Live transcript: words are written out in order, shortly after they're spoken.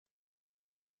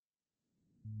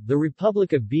The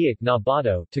Republic of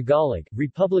Biak-na-Bato Tagalog,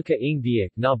 Republica ng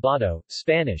Biak-na-Bato,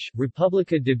 Spanish,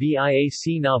 Republica de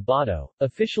Biak-na-Bato,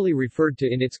 officially referred to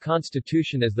in its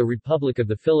constitution as the Republic of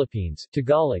the Philippines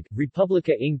Tagalog,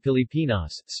 Republica ng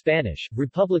Pilipinas, Spanish,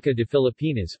 República de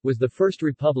Filipinas, was the first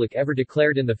republic ever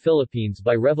declared in the Philippines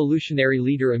by revolutionary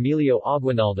leader Emilio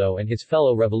Aguinaldo and his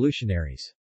fellow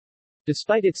revolutionaries.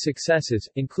 Despite its successes,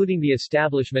 including the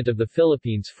establishment of the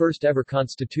Philippines' first-ever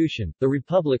constitution, the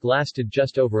republic lasted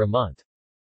just over a month.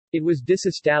 It was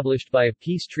disestablished by a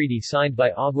peace treaty signed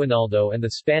by Aguinaldo and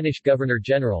the Spanish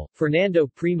Governor-General, Fernando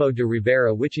Primo de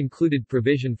Rivera, which included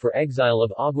provision for exile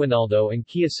of Aguinaldo and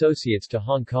key associates to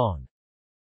Hong Kong.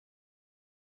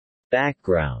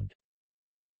 Background.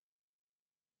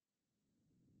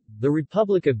 The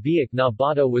Republic of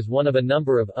Biak-na-Bato was one of a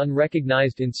number of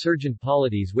unrecognized insurgent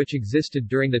polities which existed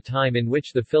during the time in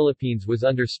which the Philippines was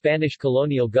under Spanish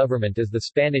colonial government as the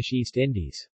Spanish East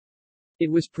Indies.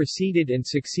 It was preceded and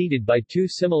succeeded by two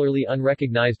similarly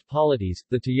unrecognized polities,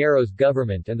 the Tejeros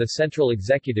government and the Central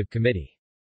Executive Committee.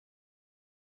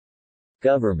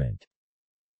 Government.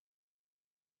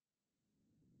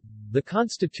 The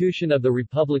Constitution of the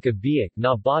Republic of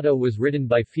Biak-na-Bato was written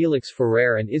by Felix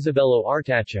Ferrer and Isabelo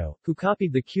Artacho, who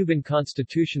copied the Cuban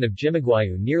Constitution of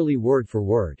Jimiguayu nearly word for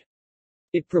word.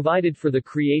 It provided for the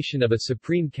creation of a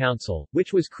Supreme Council,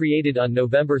 which was created on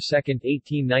November 2,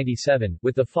 1897,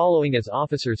 with the following as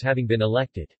officers having been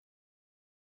elected.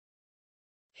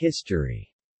 History.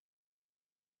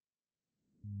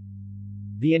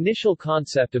 The initial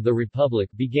concept of the Republic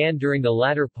began during the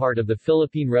latter part of the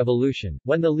Philippine Revolution,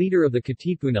 when the leader of the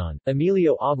Katipunan,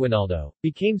 Emilio Aguinaldo,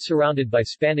 became surrounded by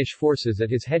Spanish forces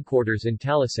at his headquarters in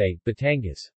Talisay,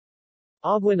 Batangas.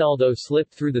 Aguinaldo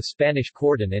slipped through the Spanish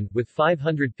cordon and, with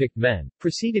 500 picked men,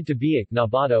 proceeded to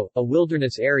Biak-na-Bato, a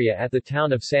wilderness area at the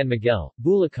town of San Miguel,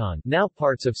 Bulacan, now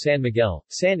parts of San Miguel,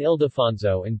 San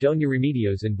Ildefonso and Doña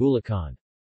Remedios in Bulacan.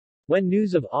 When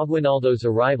news of Aguinaldo's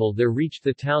arrival there reached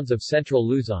the towns of Central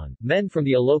Luzon, men from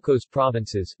the Ilocos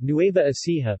provinces, Nueva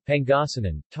Ecija,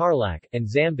 Pangasinan, Tarlac, and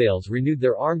Zambales renewed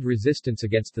their armed resistance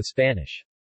against the Spanish.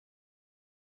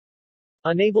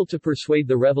 Unable to persuade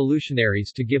the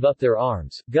revolutionaries to give up their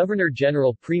arms,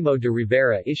 Governor-General Primo de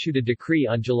Rivera issued a decree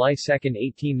on July 2,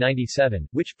 1897,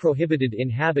 which prohibited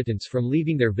inhabitants from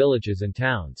leaving their villages and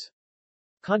towns.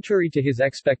 Contrary to his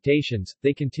expectations,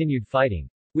 they continued fighting.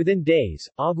 Within days,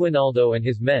 Aguinaldo and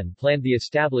his men planned the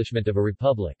establishment of a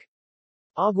republic.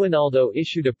 Aguinaldo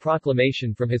issued a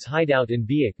proclamation from his hideout in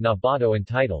Biak-na-Bato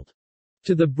entitled,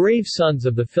 "To the Brave Sons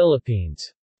of the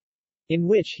Philippines," in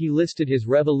which he listed his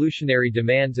revolutionary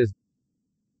demands as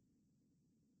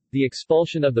the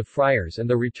expulsion of the friars and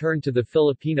the return to the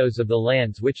Filipinos of the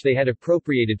lands which they had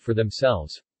appropriated for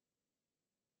themselves,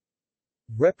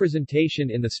 representation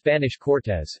in the Spanish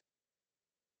Cortes,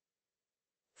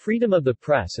 freedom of the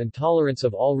press and tolerance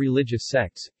of all religious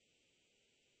sects,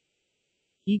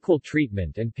 equal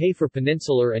treatment and pay for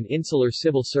peninsular and insular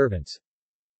civil servants,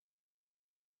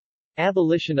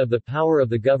 abolition of the power of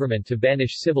the government to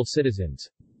banish civil citizens,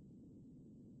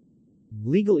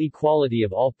 legal equality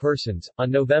of all persons. On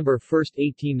November 1,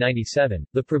 1897,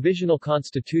 the Provisional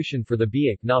Constitution for the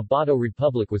Biak-na-Bato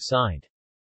Republic was signed.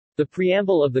 The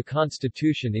preamble of the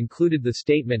Constitution included the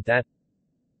statement that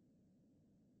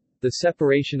the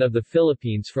separation of the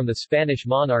Philippines from the Spanish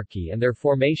monarchy and their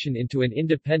formation into an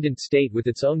independent state with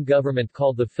its own government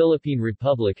called the Philippine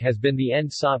Republic has been the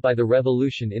end sought by the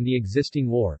revolution in the existing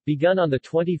war, begun on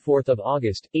 24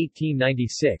 August,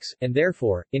 1896, and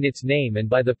therefore, in its name and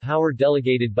by the power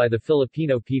delegated by the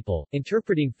Filipino people,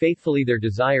 interpreting faithfully their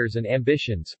desires and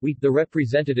ambitions, we, the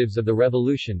representatives of the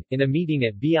revolution, in a meeting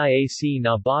at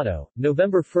Biak-na-Bato,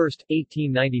 November 1,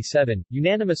 1897,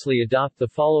 unanimously adopt the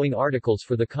following articles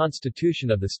for the Constitution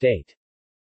of the state.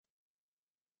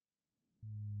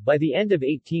 By the end of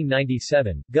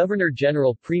 1897,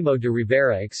 Governor-General Primo de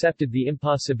Rivera accepted the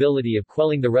impossibility of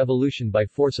quelling the revolution by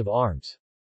force of arms.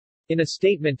 In a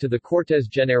statement to the Cortes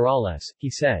Generales, he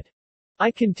said,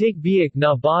 "I can take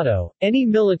Biak-na-Bato, any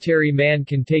military man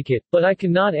can take it, but I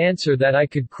cannot answer that I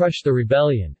could crush the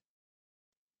rebellion."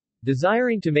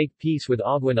 Desiring to make peace with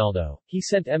Aguinaldo, he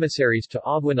sent emissaries to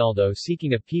Aguinaldo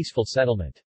seeking a peaceful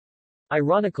settlement.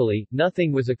 Ironically,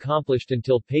 nothing was accomplished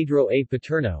until Pedro A.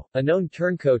 Paterno, a known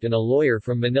turncoat and a lawyer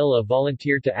from Manila,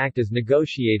 volunteered to act as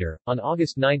negotiator. On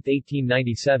August 9,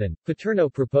 1897, Paterno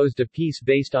proposed a peace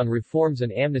based on reforms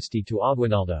and amnesty to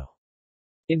Aguinaldo.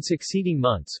 In succeeding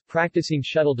months, practicing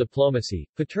shuttle diplomacy,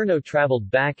 Paterno traveled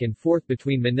back and forth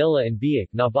between Manila and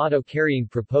Biak-na-Bato carrying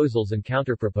proposals and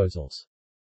counterproposals.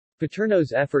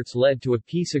 Paterno's efforts led to a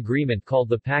peace agreement called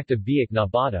the Pact of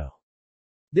Biak-na-Bato.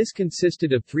 This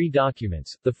consisted of 3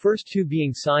 documents, the first 2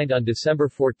 being signed on December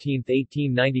 14,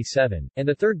 1897, and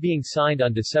the third being signed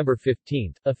on December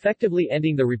 15, effectively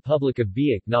ending the Republic of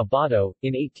Biak-na-Bato.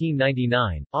 In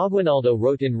 1899, Aguinaldo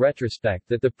wrote in retrospect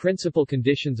that the principal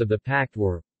conditions of the pact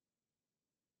were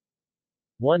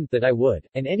 1. That I would,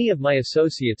 and any of my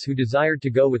associates who desired to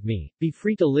go with me, be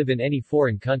free to live in any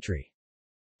foreign country.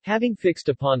 Having fixed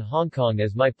upon Hong Kong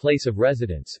as my place of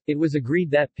residence, it was agreed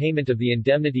that payment of the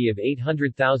indemnity of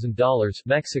 $800,000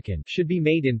 Mexican should be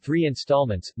made in 3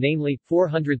 installments, namely,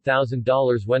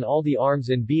 $400,000 when all the arms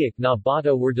in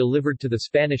Biak-na-Bato were delivered to the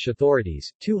Spanish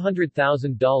authorities,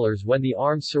 $200,000 when the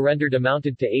arms surrendered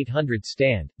amounted to 800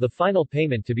 stand, the final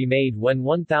payment to be made when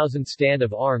 1,000 stand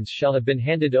of arms shall have been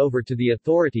handed over to the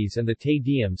authorities and the Te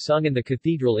Deum sung in the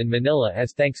cathedral in Manila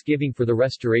as thanksgiving for the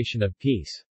restoration of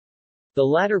peace. The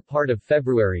latter part of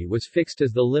February was fixed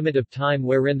as the limit of time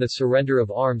wherein the surrender of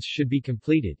arms should be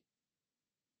completed.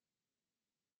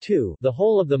 2. The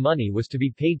whole of the money was to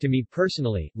be paid to me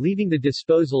personally, leaving the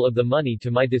disposal of the money to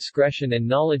my discretion and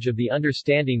knowledge of the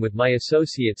understanding with my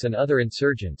associates and other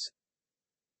insurgents.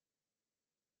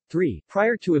 3.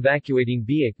 Prior to evacuating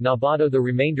Biak-na-Bato, the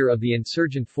remainder of the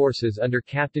insurgent forces under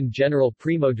Captain General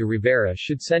Primo de Rivera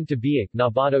should send to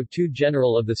Biak-na-Bato 2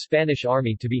 general of the Spanish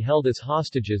army to be held as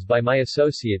hostages by my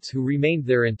associates who remained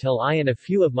there until I and a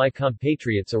few of my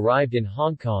compatriots arrived in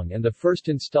Hong Kong, and the first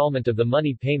installment of the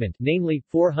money payment, namely,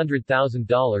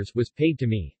 $400,000, was paid to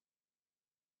me.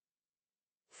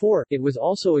 4. It was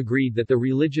also agreed that the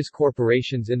religious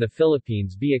corporations in the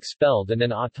Philippines be expelled and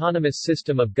an autonomous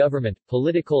system of government,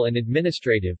 political and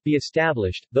administrative, be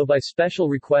established, though by special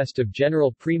request of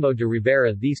General Primo de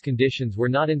Rivera these conditions were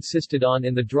not insisted on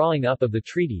in the drawing up of the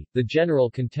treaty, the general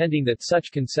contending that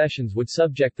such concessions would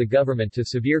subject the government to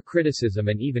severe criticism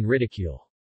and even ridicule.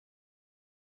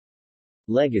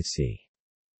 Legacy.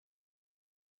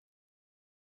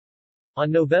 On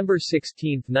November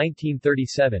 16,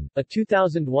 1937, a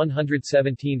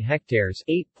 2,117 hectares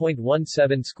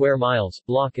 (8.17 square miles)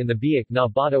 block in the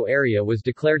Biak-na-Bato area was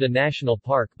declared a national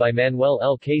park by Manuel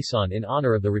L. Quezon in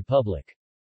honor of the Republic.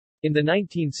 In the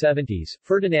 1970s,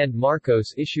 Ferdinand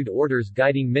Marcos issued orders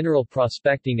guiding mineral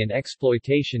prospecting and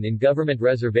exploitation in government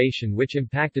reservation which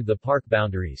impacted the park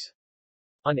boundaries.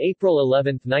 On April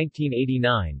 11,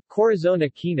 1989, Corazon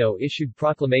Aquino issued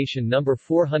Proclamation No.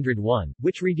 401,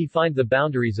 which redefined the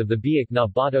boundaries of the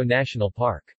Biak-na-Bato National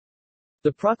Park.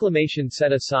 The proclamation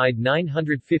set aside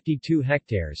 952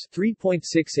 hectares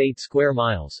 (3.68 square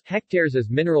miles) hectares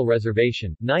as mineral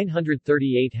reservation,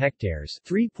 938 hectares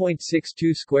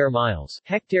 (3.62 square miles)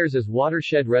 hectares as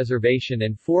watershed reservation,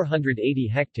 and 480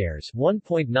 hectares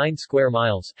 (1.9 square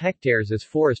miles) hectares as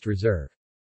forest reserve.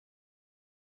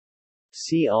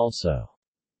 See also: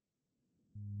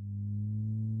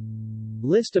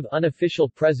 List of unofficial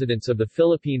presidents of the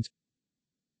Philippines,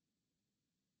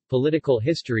 Political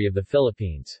history of the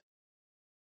Philippines.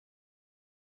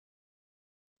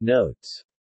 Notes.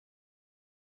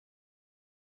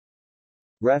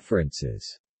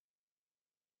 References.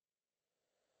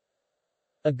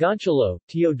 Agoncillo,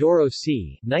 Teodoro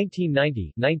C.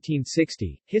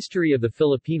 1990-1960, History of the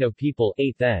Filipino People,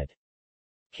 8th ed.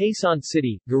 Quezon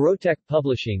City, Garotech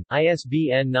Publishing,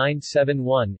 ISBN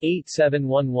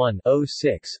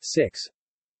 971-8711-06-6.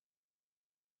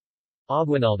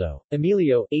 Aguinaldo,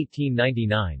 Emilio,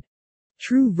 1899.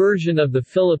 True Version of the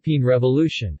Philippine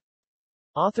Revolution.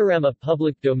 Authorama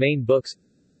Public Domain Books.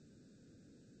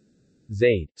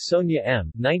 Zaid, Sonia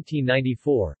M.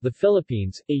 1994, The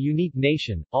Philippines, A Unique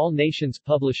Nation, All Nations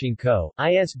Publishing Co.,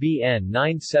 ISBN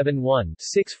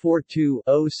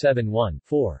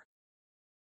 971-642-071-4.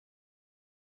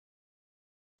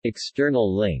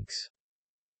 External links.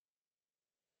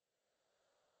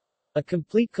 A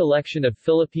complete collection of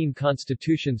Philippine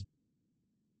constitutions.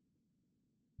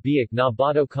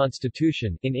 Biak-na-Bato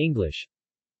Constitution in English.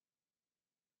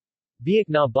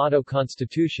 Biak-na-Bato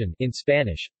Constitution in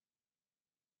Spanish.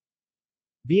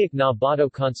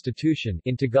 Biak-na-Bato Constitution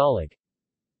in Tagalog.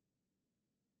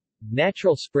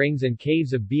 Natural Springs and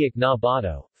Caves of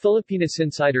Biak-na-Bato,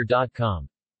 PhilippinasInsider.com.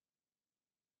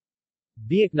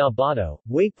 Biak-na-Bato,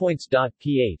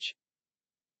 Waypoints.ph.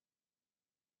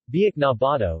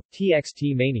 Biak-na-Bato,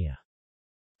 TXT Mania.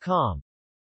 Com.